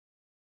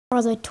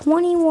are the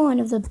 21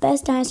 of the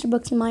best dinosaur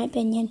books in my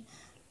opinion.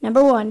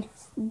 Number 1,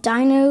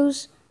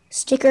 Dino's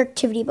Sticker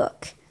Activity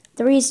Book.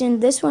 The reason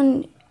this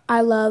one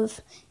I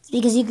love is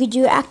because you could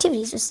do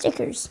activities with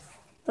stickers.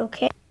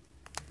 Okay.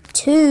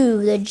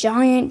 2, the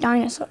Giant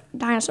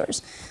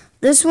Dinosaurs.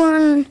 This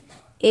one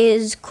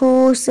is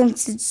cool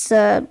since it's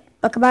a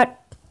book about,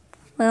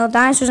 well,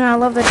 dinosaurs, and I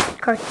love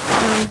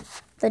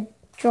the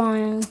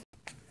drawing.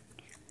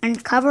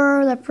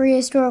 Uncover the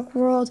Prehistoric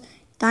World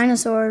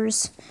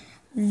Dinosaurs.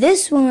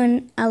 This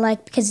one I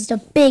like because it's a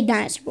big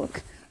dinosaur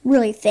book,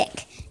 really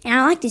thick. And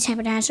I like these type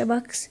of dinosaur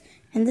books.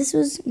 And this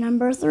was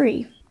number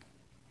 3.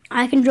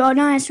 I Can Draw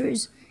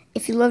Dinosaurs.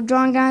 If you love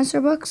drawing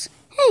dinosaur books,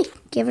 hey,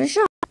 give it a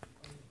shot.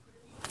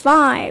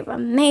 5,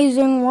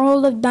 Amazing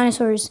World of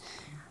Dinosaurs.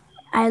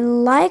 I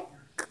like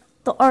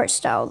the art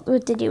style,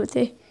 what they do with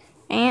it.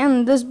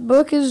 And this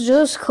book is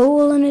just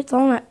cool in its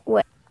own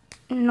way.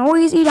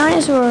 Noisy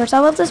Dinosaurs. I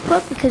love this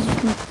book because you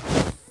can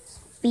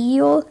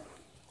feel,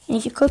 and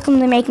if you click them,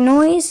 they make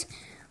noise,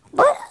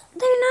 but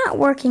they're not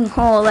working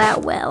all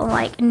that well.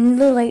 Like,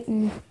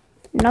 literally,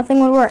 nothing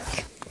would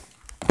work.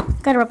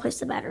 Gotta replace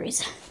the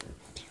batteries.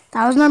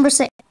 That was number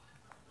 6.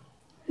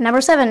 Number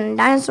 7,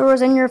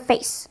 Dinosaurs in Your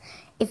Face.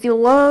 If you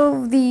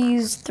love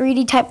these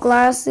 3D type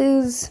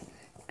glasses,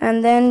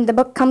 and then the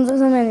book comes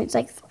with them, and it's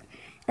like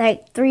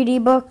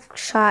 3D book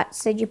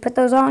shots, and you put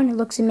those on, it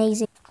looks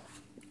amazing.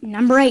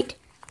 Number 8,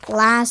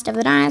 Last of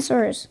the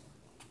Dinosaurs.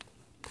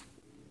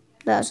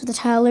 That's what the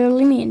title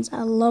literally means.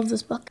 I love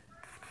this book.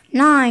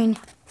 9,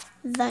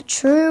 The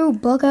True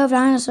Book of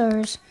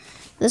Dinosaurs.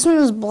 This one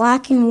is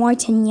black and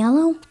white and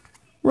yellow.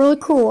 Really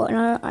cool. And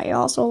I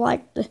also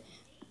like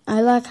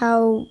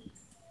how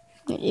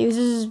it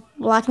uses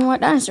black and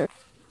white dinosaurs.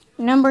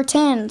 Number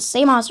 10,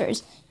 Sea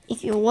Monsters.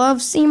 If you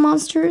love sea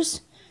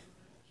monsters,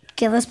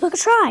 give this book a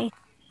try.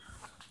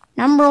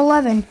 Number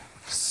 11,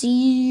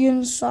 See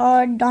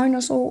Inside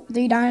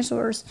the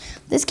Dinosaurs.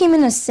 This came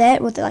in a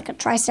set with like a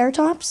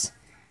Triceratops,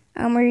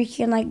 where you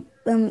can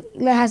it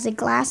has a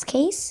glass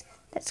case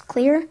that's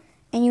clear,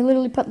 and you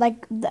literally put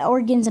like the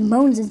organs and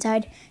bones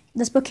inside.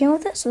 This book came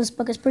with it, so this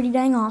book is pretty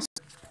dang awesome.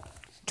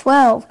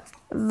 12,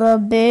 The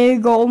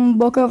Big Golden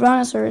Book of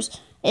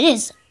Dinosaurs. It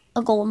is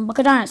a golden book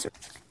of dinosaurs.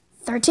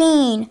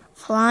 13,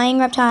 Flying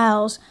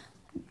Reptiles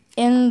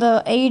in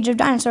the Age of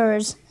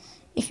Dinosaurs.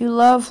 If you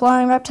love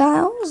flying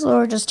reptiles,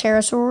 or just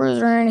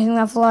pterosaurs, or anything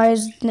that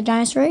flies in the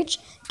dinosaur age,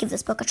 give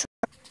this book a try.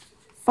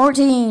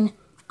 14,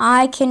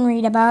 I Can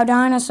Read About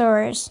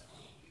Dinosaurs.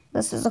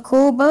 This is a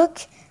cool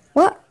book.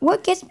 What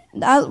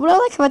I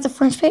like about the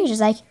front page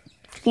is like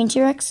green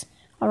T-Rex,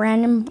 a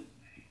random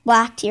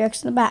black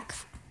T-Rex in the back.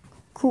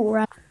 Cool,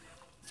 right?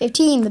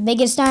 15, The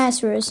Biggest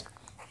Dinosaurs.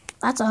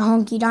 That's a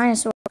hunky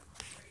dinosaur.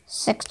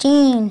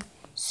 16,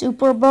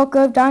 Super Book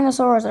of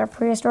Dinosaurs that are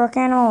prehistoric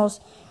animals.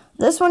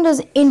 This one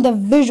does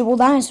individual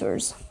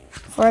dinosaurs.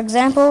 For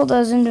example,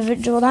 those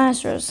individual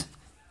dinosaurs,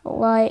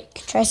 like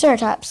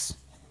Triceratops,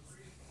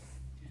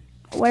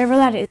 whatever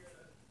that is.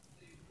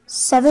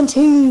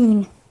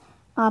 17,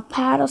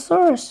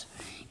 Apatosaurus.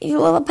 If you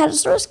love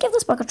Apatosaurus, give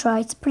this book a try.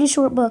 It's a pretty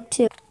short book,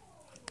 too.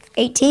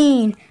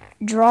 18,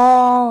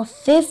 Draw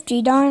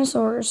 50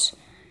 Dinosaurs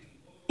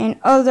and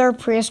Other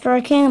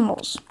Prehistoric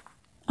Animals.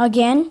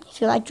 Again,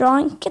 if you like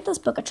drawing, give this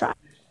book a try.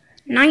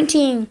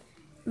 19,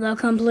 The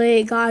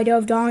Complete Guide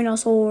of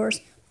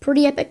Dinosaurs.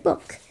 Pretty epic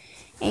book.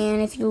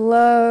 And if you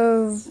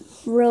love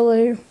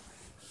really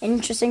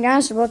interesting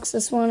dinosaur books,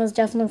 this one is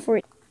definitely for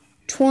you.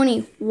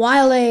 20,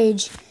 Wild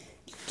Age.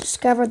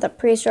 Discover the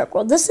Prehistoric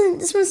World. This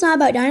one's not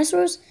about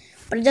dinosaurs,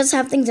 but it does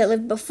have things that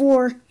lived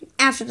before and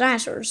after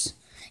dinosaurs.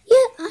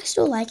 Yeah, I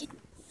still like it.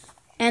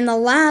 And the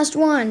last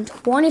one,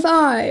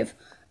 25,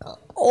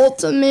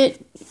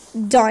 Ultimate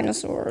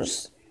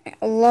Dinosaurs.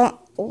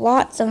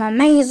 Lots of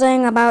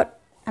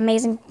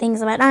amazing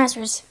things about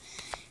dinosaurs.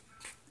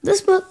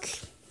 This book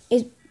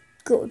is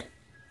good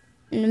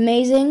and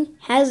amazing.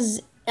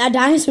 Has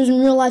dinosaurs in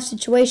real life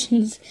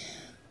situations.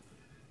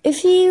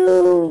 If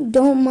you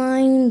don't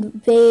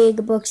mind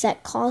big books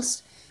that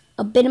cost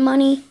a bit of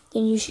money,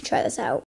 then you should try this out.